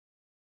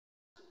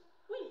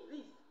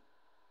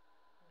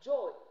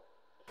Joy.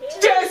 Hey,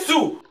 Jesus!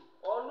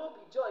 or no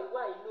be joy,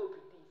 why you know be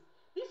this?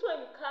 This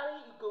one you carry,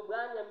 you go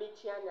banya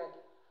mechianya.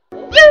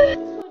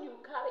 This one you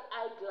carry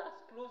eyeglass,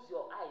 close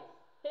your eyes.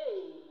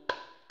 Hey,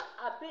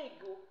 I beg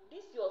you,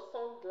 this your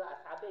sunglass,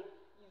 I beg,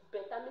 it's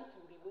better make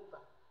you remove her.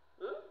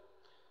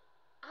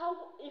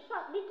 In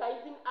fact, make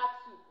I even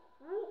ask you,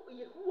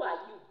 who are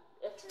you?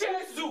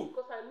 Jesus!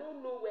 Because I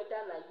don't know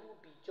whether na you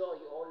be Joy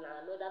or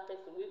na another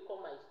person will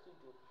come my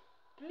studio.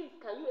 Please,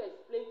 can you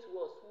explain to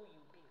us who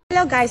you be?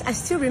 Hello guys, I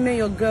still remember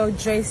your girl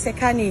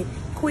Joysekani,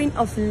 Queen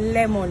of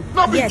Lemon.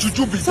 Yes.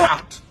 Juju be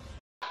that.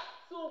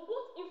 So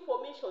what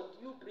information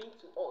do you bring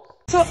to us?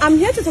 So I'm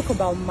here to talk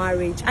about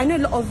marriage. I know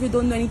a lot of you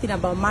don't know anything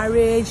about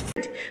marriage.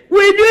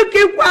 Will you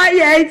keep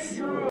quiet?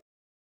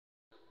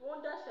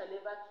 Wonder shall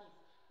never kiss.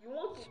 You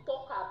want to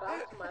talk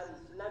about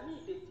marriage? Na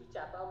me they teach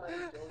about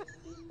marriage or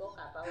they talk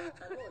about, I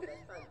don't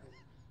understand this.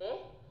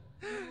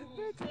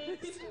 You say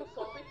people,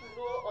 some people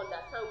don't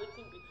understand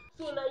wetin be.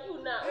 So now you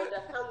now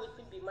understand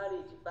wetin be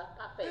marriage, but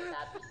perfect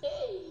happy.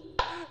 Hey,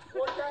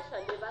 wonder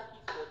shall never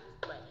kiss for this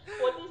mind.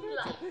 For this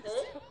life,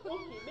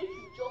 okay, make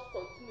you just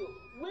continue.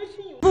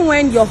 Waiting you. Even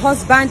when your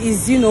husband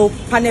is,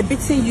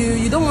 beating you,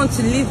 you don't want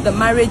to leave the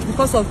marriage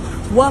because of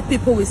what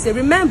people will say.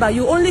 Remember,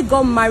 you only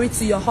got married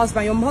to your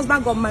husband. Your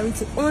husband got married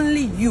to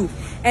only you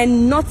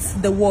and not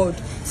the world.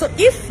 So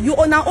if you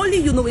now only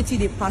you know what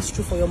they pass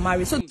through for your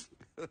marriage. So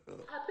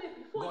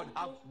God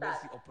have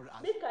mercy upon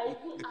us. Make I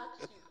even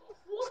ask you,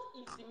 what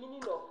is the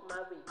meaning of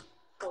marriage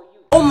for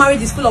you? Oh,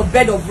 marriage is full of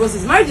bed of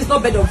roses. Marriage is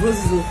not bed of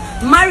roses.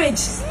 Oh. Marriage,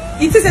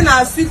 it isn't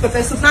a sweet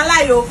pepper soup. Now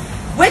lie, oh.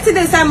 Wait till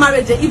they say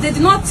marriage. If they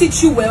did not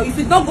teach you well, if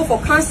you don't go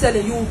for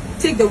counseling, you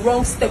take the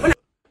wrong step.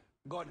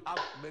 God have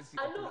mercy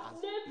upon us. I know,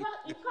 never,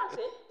 in fact,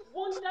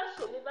 wonder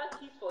shall never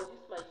kiss for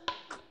this my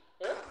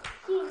studio.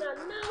 So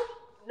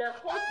now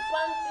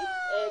husband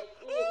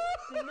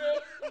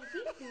snake, is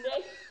it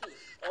snake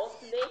or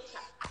snake?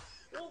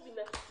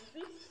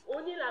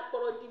 Only like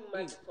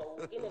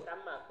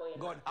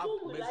God have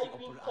who will I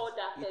even call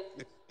that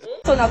person?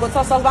 So now go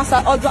talk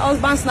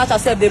husband snatch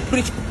herself, they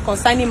preach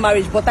concerning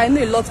marriage, but I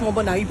know a lot more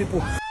than you people.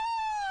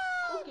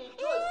 Okay,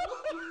 Joy,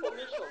 what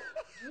information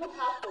do you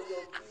have for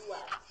your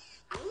viewers?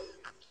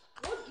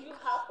 What do you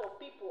have for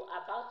people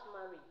about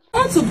marriage? I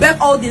want to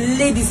beg all the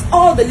ladies,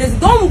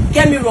 don't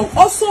get me wrong,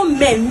 also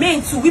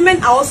men too.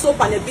 Women are also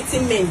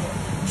beating men.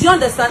 Do you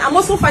understand? I'm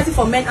also fighting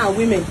for men and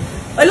women.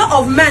 A lot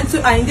of men too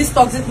are in this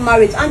toxic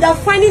marriage and they're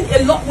finding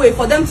a lot way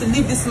for them to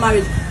leave this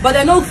marriage, but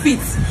they're not fit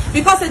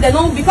because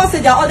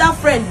their other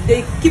friends,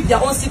 they keep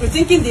their own secret,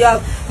 thinking their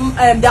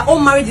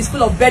own marriage is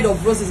full of bed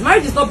of roses.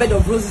 Marriage is not bed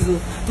of roses.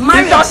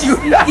 Marriage,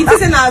 it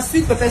isn't a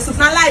sweet pepper soup.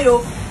 Now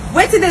lie,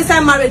 wait till they say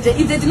marriage.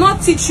 If they did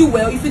not teach you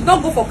well, if you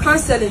don't go for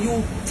counseling,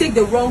 you take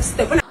the wrong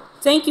step.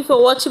 Thank you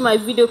for watching my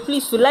video.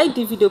 Please, if you like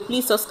the video,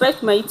 please subscribe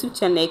to my YouTube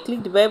channel,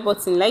 click the bell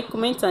button, like,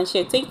 comment and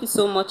share. Thank you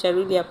so much. I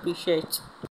really appreciate it.